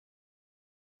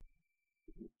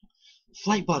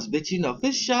Flight boss, bitch, you know,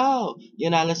 for sure.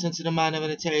 You're not listening to the mind of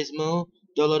an Aquarius moon.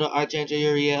 Dolo the Archangel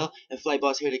Uriel, and Flight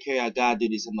Boss here to carry out God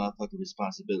duties and motherfucking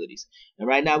responsibilities. And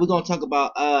right now we're gonna talk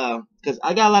about cause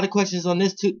I got a lot of questions on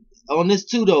this too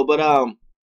though, but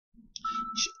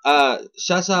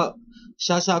shouts out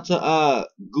to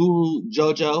Guru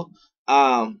Jojo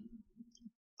um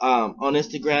on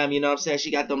Instagram, you know what I'm saying? She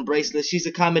got them bracelets. She's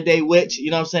a common day witch, you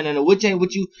know what I'm saying? And the witch ain't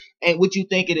what you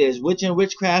think it is. Witch and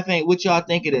witchcraft ain't what y'all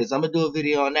think it is. I'm gonna do a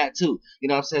video on that too. You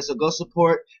know what I'm saying? So go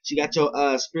support. She got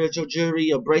your spiritual jewelry,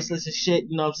 your bracelets and shit,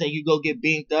 you know what I'm saying? You go get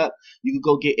beamed up, you can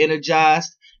go get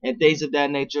energized and things of that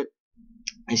nature.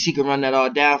 And she can run that all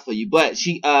down for you. But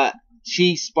she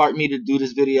sparked me to do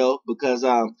this video because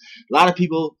a lot of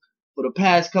people for the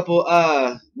past couple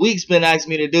weeks been asking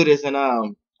me to do this, and I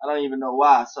don't even know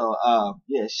why. So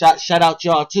yeah, shout out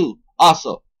y'all too.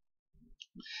 Also,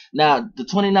 now the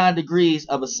 29 degrees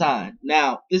of a sign.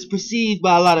 Now it's perceived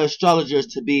by a lot of astrologers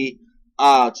to be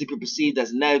perceived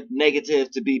as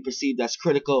negative, to be perceived as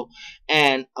critical,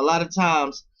 and a lot of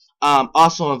times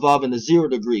also involving the 0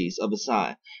 degrees of a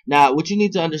sign. Now what you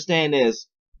need to understand is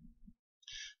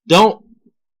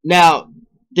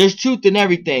there's truth in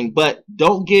everything, but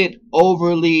don't get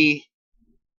overly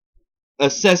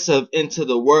excessive into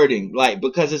the wording, like,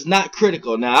 because it's not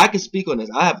critical. Now I can speak on this.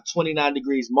 I have 29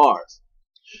 degrees Mars,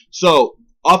 so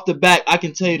off the bat I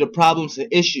can tell you the problems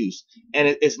and issues, and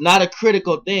it's not a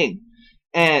critical thing.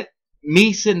 And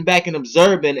me sitting back and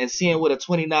observing and seeing what a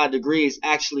 29 degrees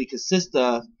actually consists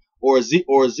of, or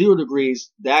 0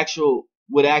 degrees, the actual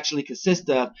what it actually consists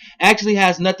of, actually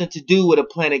has nothing to do with a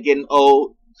planet getting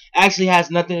old. Actually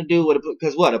has nothing to do with it,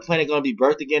 because what, a planet gonna be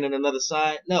birthed again in another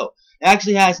sign? No, it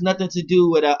actually has nothing to do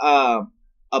with a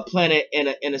planet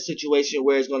in a situation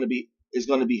where it's gonna be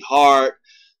hard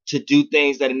to do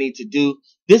things that it needs to do.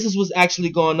 This is what's actually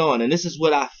going on, and this is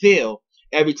what I feel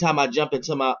every time I jump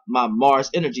into my Mars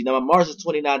energy. Now my Mars is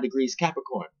 29 degrees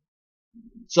Capricorn,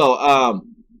 so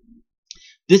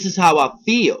this is how I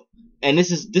feel, and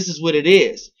this is what it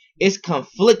is. It's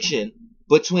confliction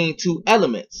between two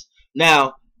elements.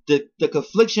 Now the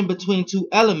confliction between two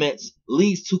elements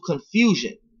leads to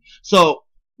confusion. So,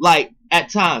 like,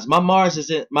 at times Mars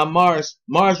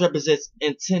represents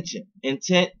intentions,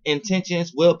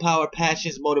 willpower,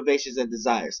 passions, motivations, and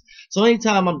desires. So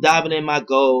anytime I'm diving in my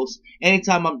goals,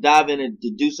 anytime I'm diving in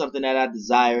to do something that I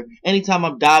desire, anytime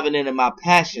I'm diving into my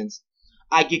passions,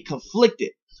 I get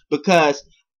conflicted, because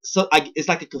it's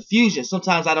like a confusion.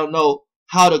 Sometimes I don't know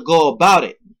how to go about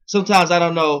it. Sometimes I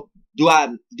don't know, do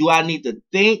I need to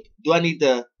think? Do I need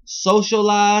to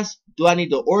socialize? Do I need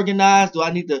to organize? Do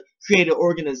I need to create an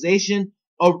organization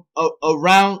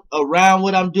around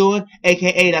what I'm doing?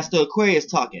 AKA, that's the Aquarius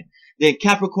talking. Then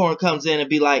Capricorn comes in and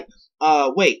be like,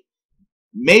 wait,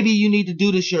 maybe you need to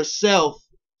do this yourself.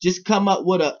 Just come up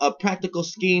with a practical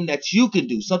scheme that you can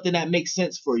do, something that makes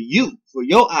sense for you, for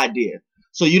your idea,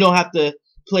 so you don't have to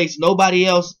place nobody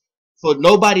else, for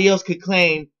nobody else could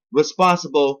claim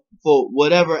responsible for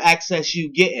whatever access you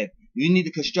getting. You need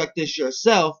to construct this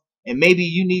yourself, and maybe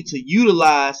you need to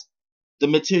utilize the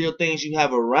material things you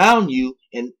have around you.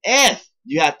 And if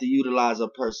you have to utilize a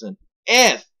person,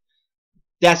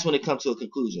 that's when it comes to a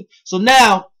conclusion. So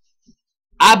now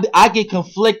I get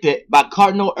conflicted by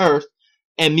cardinal Earth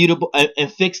and mutable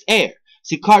and fixed air.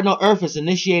 See, cardinal Earth is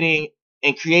initiating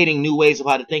and creating new ways of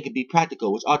how to think and be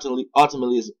practical, which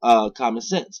ultimately is common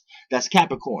sense. That's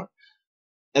Capricorn.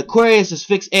 Aquarius is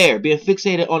fixed air, being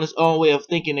fixated on its own way of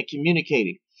thinking and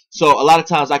communicating. So a lot of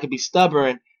times I can be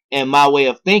stubborn in my way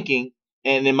of thinking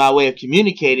and in my way of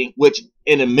communicating, which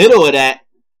in the middle of that,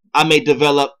 I may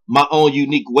develop my own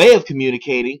unique way of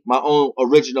communicating, my own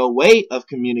original way of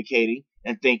communicating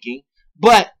and thinking.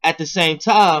 But at the same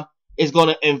time, it's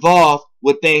going to involve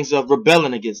with things of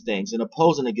rebelling against things and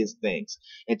opposing against things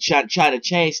and try to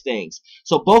change things.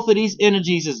 So both of these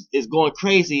energies is going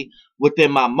crazy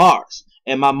within my Mars.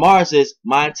 And my Mars is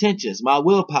my intentions, my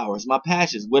willpowers, my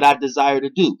passions, what I desire to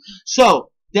do.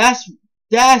 So that's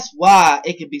why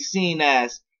it can be seen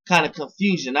as kind of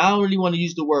confusion. I don't really want to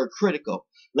use the word critical.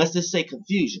 Let's just say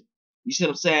confusion. You see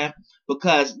what I'm saying?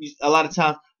 Because a lot of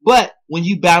times, but when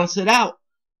you balance it out,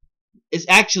 it's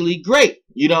actually great.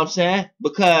 You know what I'm saying?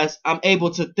 Because I'm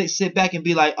able to sit back and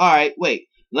be like, all right, wait,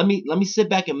 let me sit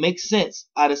back and make sense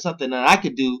out of something that I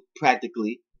could do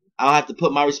practically. I don't have to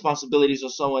put my responsibilities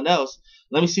on someone else.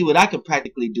 Let me see what I can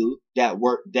practically do that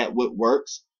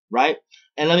works, right?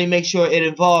 And let me make sure it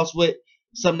involves with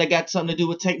something that got something to do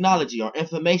with technology or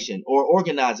information or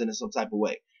organizing in some type of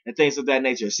way and things of that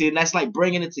nature. See, and that's like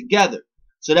bringing it together.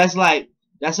 So that's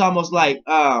almost like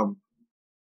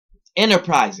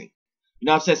enterprising. You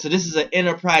know what I'm saying? So this is an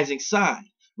enterprising sign,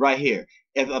 right here.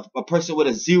 If a person with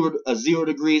a zero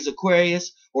degrees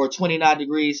Aquarius or 29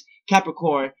 degrees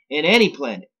Capricorn in any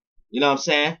planet, you know what I'm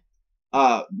saying?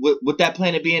 With that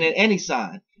planet being in any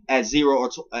sign at 0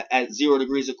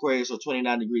 degrees Aquarius or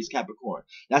 29 degrees Capricorn,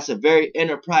 that's a very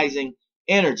enterprising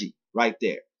energy right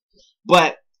there.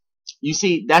 But you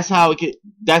see, that's how it could.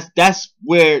 That's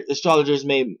where astrologers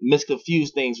may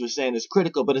misconfuse things with saying it's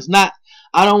critical, but it's not.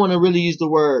 I don't want to really use the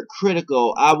word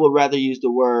critical. I would rather use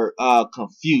the word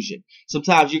confusion.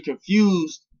 Sometimes you're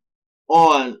confused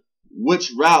on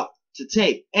which route to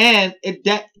take, and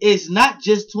that is not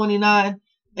just 29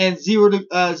 and 0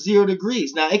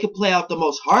 degrees. Now it could play out the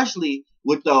most harshly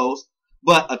with those,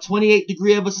 but a 28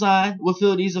 degree of a sign will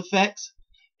feel these effects,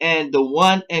 and the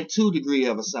 1 and 2 degree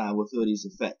of a sign will feel these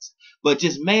effects. But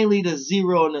just mainly the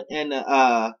 0 and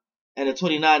the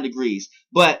 29 degrees.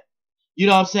 But you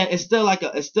know what I'm saying? It's still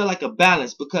like a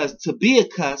balance, because to be a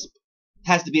cusp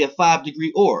has to be a 5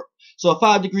 degree orb. So a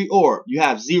 5 degree orb, you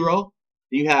have 0,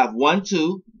 you have 1,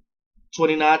 2,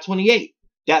 29, 28.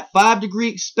 That 5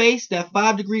 degree space, that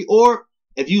 5 degree orb,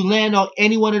 if you land on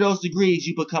any one of those degrees,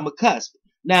 you become a cusp.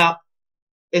 Now,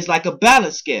 it's like a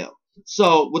balance scale.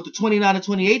 So with the 29 and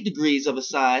 28 degrees of a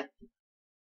sign,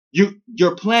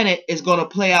 your planet is going to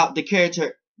play out the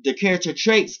character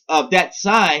traits of that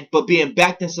sign, but being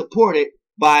backed and supported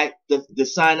by the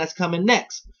sign that's coming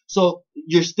next. So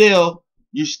you're still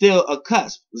a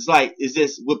cusp. It's like, is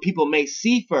this what people may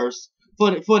see first?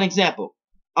 For an example,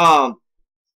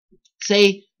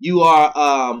 say you are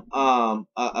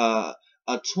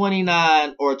a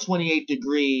 29 or 28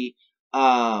 degree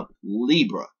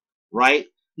Libra, right?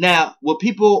 Now, what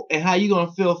people and how you're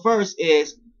gonna feel first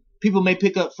is people may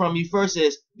pick up from you first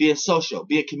is being social,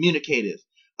 being communicative,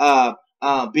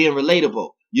 being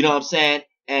relatable. You know what I'm saying?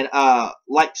 And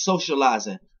like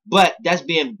socializing. But that's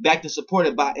being backed and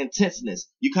supported by intenseness.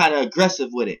 You kind of aggressive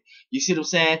with it. You see what I'm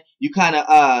saying? You kind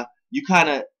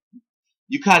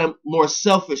of more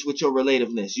selfish with your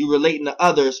relativeness. You relating to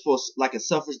others for like a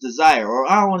selfish desire, or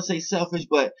I don't want to say selfish,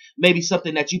 but maybe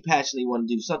something that you passionately want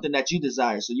to do, something that you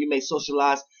desire. So you may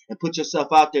socialize and put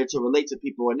yourself out there to relate to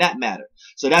people in that matter.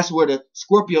 So that's where the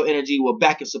Scorpio energy will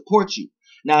back and support you.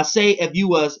 Now, say if you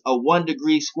was a 1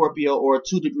 degree Scorpio or a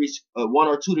 1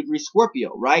 or 2 degree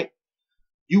Scorpio, right?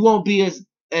 You won't be as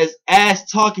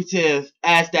talkative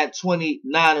as that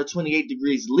 29 or 28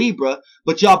 degrees Libra,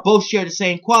 but y'all both share the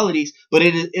same qualities, but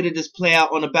it'll just play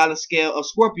out on a balance scale of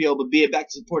Scorpio, but being back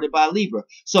supported by Libra.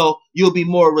 So you'll be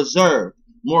more reserved,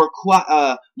 more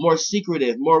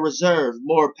secretive, more reserved,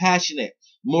 more passionate,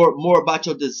 more about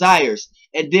your desires,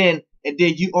 and then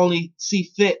you only see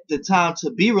fit the time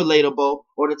to be relatable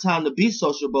or the time to be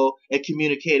sociable and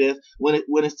communicative when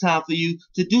it's time for you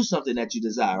to do something that you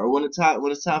desire, or when it's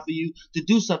time for you to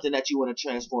do something that you want to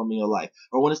transform in your life,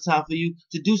 or when it's time for you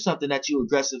to do something that you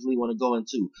aggressively want to go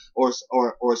into, or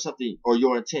something, or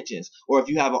your intentions, or if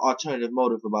you have an alternative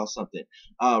motive about something,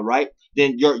 right?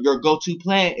 Then your go-to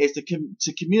plan is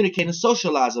to communicate and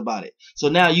socialize about it. So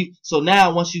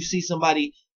now once you see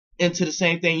somebody into the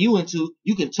same thing you into,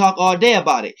 you can talk all day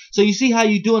about it. So you see how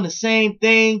you're doing the same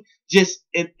thing, just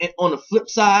on the flip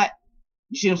side.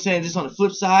 You see what I'm saying? Just on the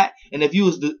flip side. And if you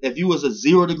was a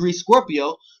 0 degree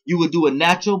Scorpio, you would do a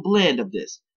natural blend of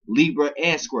this, Libra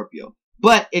and Scorpio.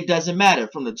 But it doesn't matter.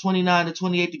 From the 29 to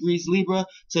 28 degrees Libra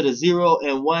to the 0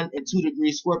 and 1 and 2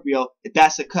 degrees Scorpio,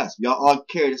 that's a cusp. Y'all all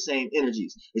carry the same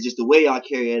energies. It's just the way y'all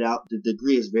carry it out, the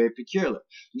degree is very peculiar.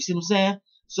 You see what I'm saying?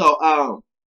 So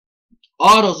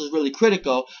all those is really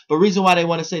critical, but the reason why they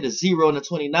want to say the 0 and the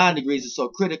 29 degrees is so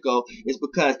critical is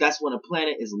because that's when a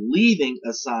planet is leaving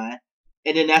a sign,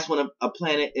 and then that's when a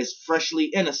planet is freshly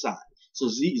in a sign. So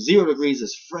 0 degrees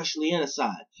is freshly in a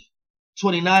sign.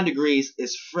 29 degrees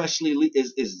is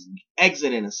is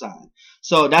exiting a sign.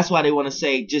 So that's why they want to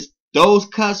say just those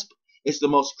cusp is the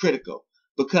most critical,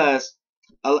 because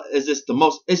it's just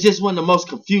when the most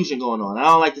confusion going on. I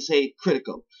don't like to say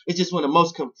critical. It's just when the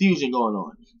most confusion going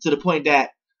on, to the point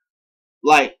that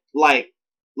like I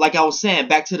was saying,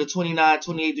 back to the 29,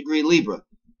 28 degree Libra,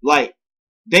 like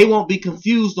they won't be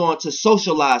confused on to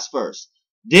socialize first,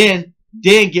 then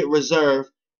get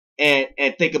reserved and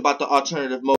think about the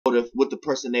alternative motive with the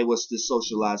person they was just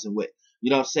socializing with. You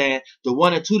know what I'm saying? The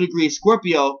 1 and 2 degree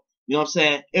Scorpio, you know what I'm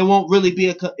saying? It won't really be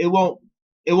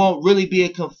a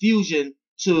confusion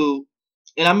to,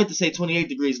 and I meant to say 28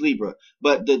 degrees Libra,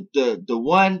 but the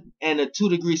 1 and the 2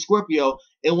 degree Scorpio,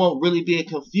 it won't really be a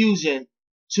confusion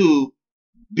to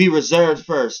be reserved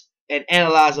first and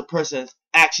analyze a person's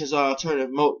actions or alternative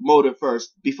motive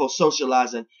first before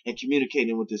socializing and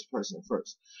communicating with this person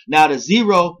first. Now the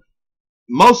 0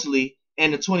 mostly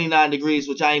and the 29 degrees,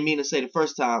 which I ain't mean to say the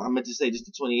first time. I meant to say just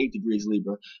the 28 degrees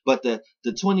Libra. But the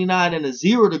 29 and the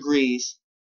 0 degrees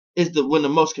is when the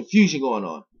most confusion going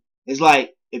on. It's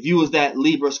like if you was that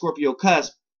Libra Scorpio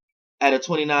cusp at a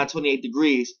 29, 28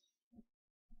 degrees,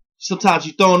 sometimes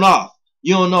you're thrown off.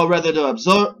 You don't know whether to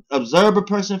observe a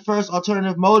person first,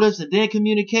 alternative motives, and then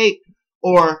communicate,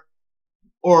 or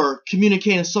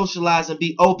communicate and socialize and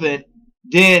be open,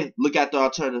 then look at the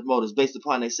alternative motives based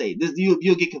upon they say.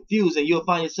 You'll get confused, and you'll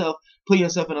find yourself putting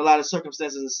yourself in a lot of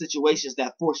circumstances and situations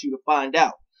that force you to find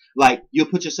out. Like, you'll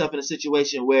put yourself in a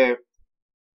situation where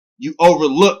you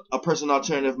overlook a person's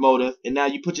alternative motive, and now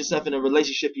you put yourself in a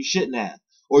relationship you shouldn't have.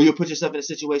 Or you'll put yourself in a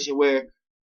situation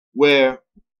where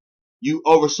you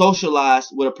over socialized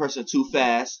with a person too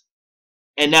fast,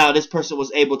 and now this person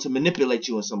was able to manipulate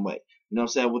you in some way. You know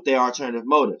what I'm saying? With their alternative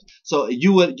motives. So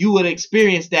you would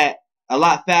experience that a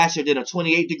lot faster than a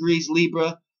 28 degrees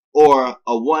Libra or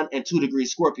a 1 and 2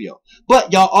 degrees Scorpio.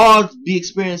 But y'all all be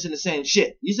experiencing the same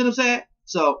shit. You see what I'm saying?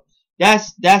 So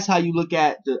that's how you look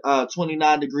at the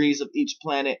 29 degrees of each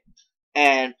planet.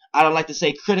 And I don't like to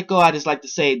say critical. I just like to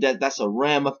say that that's a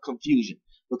realm of confusion,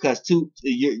 because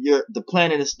the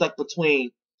planet is stuck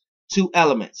between two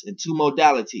elements and two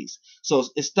modalities. So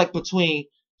it's stuck between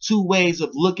two ways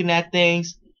of looking at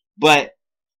things, but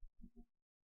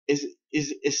it's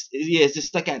just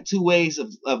stuck at two ways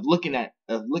of looking at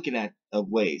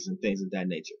ways and things of that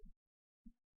nature.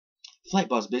 Flight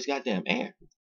boss, bitch, goddamn air.